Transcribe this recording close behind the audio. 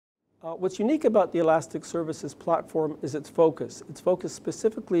What's unique about the Elastic Services Platform is its focus. It's focused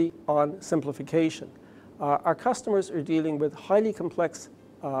specifically on simplification. Our customers are dealing with highly complex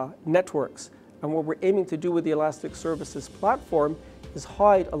networks, and what we're aiming to do with the Elastic Services Platform is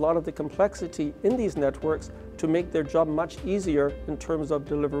hide a lot of the complexity in these networks to make their job much easier in terms of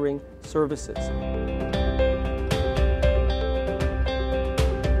delivering services.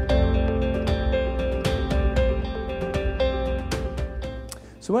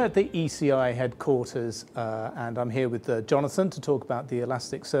 So we're at the ECI headquarters and I'm here with Jonathan to talk about the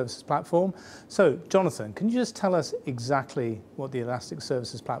Elastic Services Platform. So Jonathan, can you just tell us exactly what the Elastic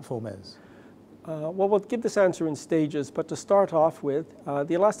Services Platform is? Well, we'll give this answer in stages, but to start off with,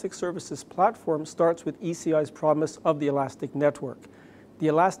 the Elastic Services Platform starts with ECI's promise of the Elastic Network. The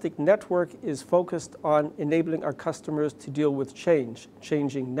Elastic Network is focused on enabling our customers to deal with change,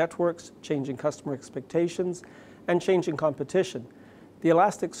 changing networks, changing customer expectations, and changing competition. The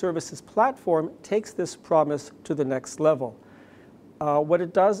Elastic Services Platform takes this promise to the next level. What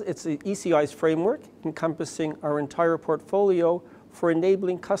it does, it's ECI's framework encompassing our entire portfolio for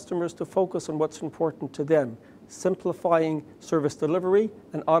enabling customers to focus on what's important to them, simplifying service delivery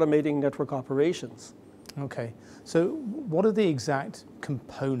and automating network operations. Okay, so what are the exact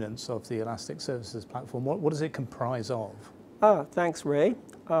components of the Elastic Services Platform? What does it comprise of? Thanks, Ray.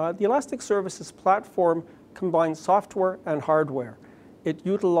 The Elastic Services Platform combines software and hardware. It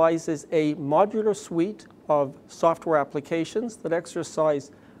utilizes a modular suite of software applications that exercise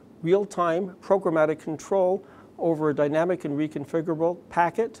real-time programmatic control over a dynamic and reconfigurable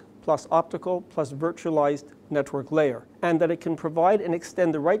packet plus optical plus virtualized network layer, and that it can provide and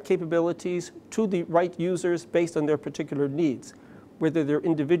extend the right capabilities to the right users based on their particular needs, whether they're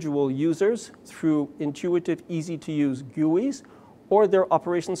individual users through intuitive, easy-to-use GUIs, or their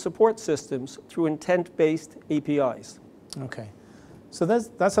operation support systems through intent-based APIs. Okay. So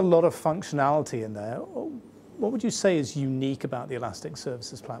that's a lot of functionality in there. What would you say is unique about the Elastic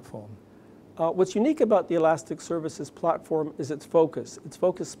Services Platform? What's unique about the Elastic Services Platform is its focus. It's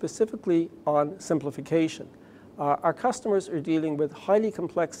focused specifically on simplification. Our customers are dealing with highly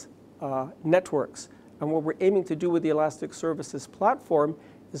complex networks, and what we're aiming to do with the Elastic Services Platform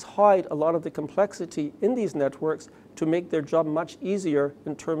is hide a lot of the complexity in these networks to make their job much easier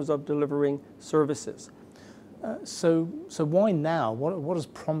in terms of delivering services. So why now? What has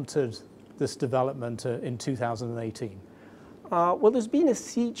prompted this development in 2018? Well, there's been a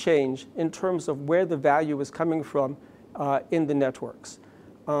sea change in terms of where the value is coming from in the networks.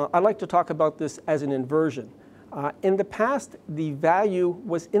 I like to talk about this as an inversion. In the past, the value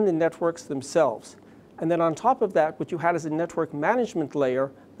was in the networks themselves. And then on top of that, what you had is a network management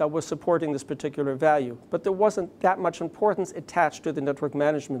layer that was supporting this particular value. But there wasn't that much importance attached to the network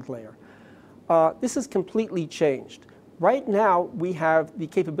management layer. This has completely changed. Right now, we have the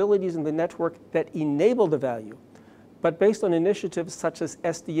capabilities in the network that enable the value. But based on initiatives such as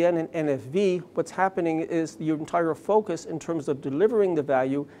SDN and NFV, what's happening is the entire focus in terms of delivering the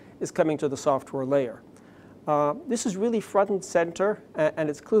value is coming to the software layer. This is really front and center, and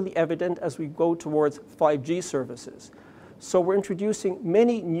it's clearly evident as we go towards 5G services. So we're introducing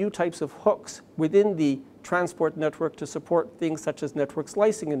many new types of hooks within the transport network to support things such as network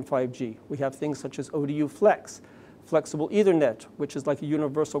slicing in 5G. We have things such as ODU Flex, flexible Ethernet, which is like a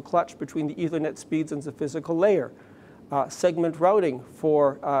universal clutch between the Ethernet speeds and the physical layer, segment routing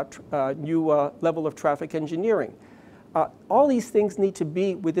for new level of traffic engineering. All these things need to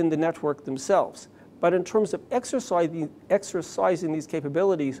be within the network themselves. But in terms of exercising these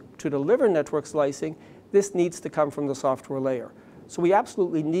capabilities to deliver network slicing, this needs to come from the software layer. So we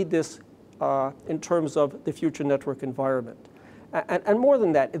absolutely need this in terms of the future network environment. And more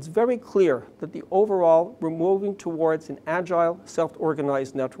than that, it's very clear that the overall, we're moving towards an agile,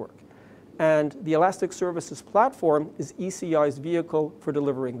 self-organized network. And the Elastic Services Platform is ECI's vehicle for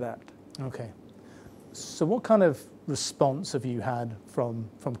delivering that. Okay. So what kind of response have you had from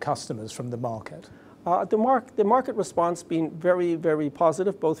customers, from the market? The market response has been very, very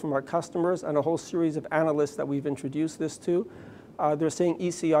positive, both from our customers and a whole series of analysts that we've introduced this to. They're saying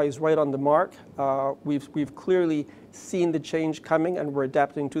ECI is right on the mark. We've clearly seen the change coming, and we're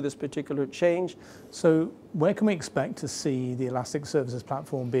adapting to this particular change. So where can we expect to see the Elastic Services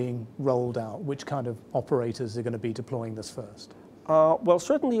Platform being rolled out? Which kind of operators are going to be deploying this first? Well,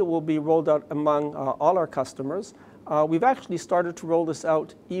 certainly it will be rolled out among all our customers. We've actually started to roll this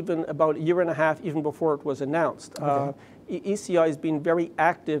out even about a year and a half, even before it was announced. Okay. ECI has been very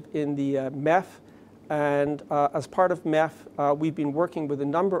active in the MEF, and as part of MEF, we've been working with a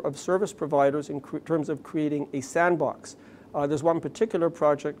number of service providers in terms of creating a sandbox. There's one particular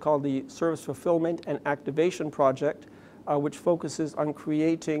project called the Service Fulfillment and Activation Project, which focuses on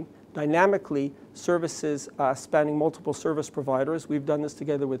creating dynamically services spanning multiple service providers. We've done this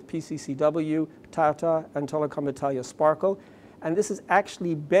together with PCCW, Tata, and Telecom Italia Sparkle. And this is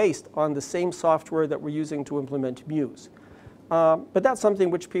actually based on the same software that we're using to implement Muse. But that's something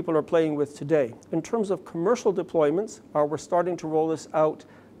which people are playing with today. In terms of commercial deployments, we're starting to roll this out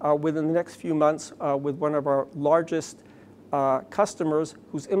within the next few months with one of our largest customers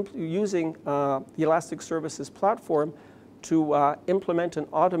who's using the Elastic Services platform to implement and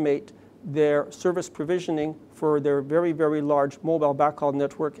automate their service provisioning for their very, very large mobile backhaul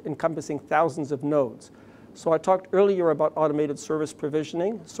network encompassing thousands of nodes. So I talked earlier about automated service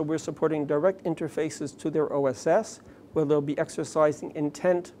provisioning. So we're supporting direct interfaces to their OSS, where they'll be exercising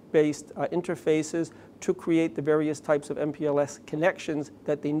intent-based interfaces to create the various types of MPLS connections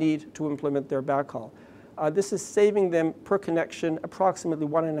that they need to implement their backhaul. This is saving them per connection approximately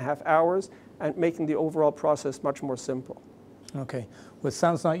 1.5 hours and making the overall process much more simple. Okay. Well, it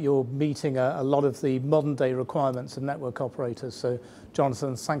sounds like you're meeting a lot of the modern day requirements of network operators. So,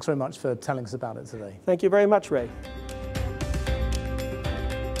 Jonathan, thanks very much for telling us about it today. Thank you very much, Ray.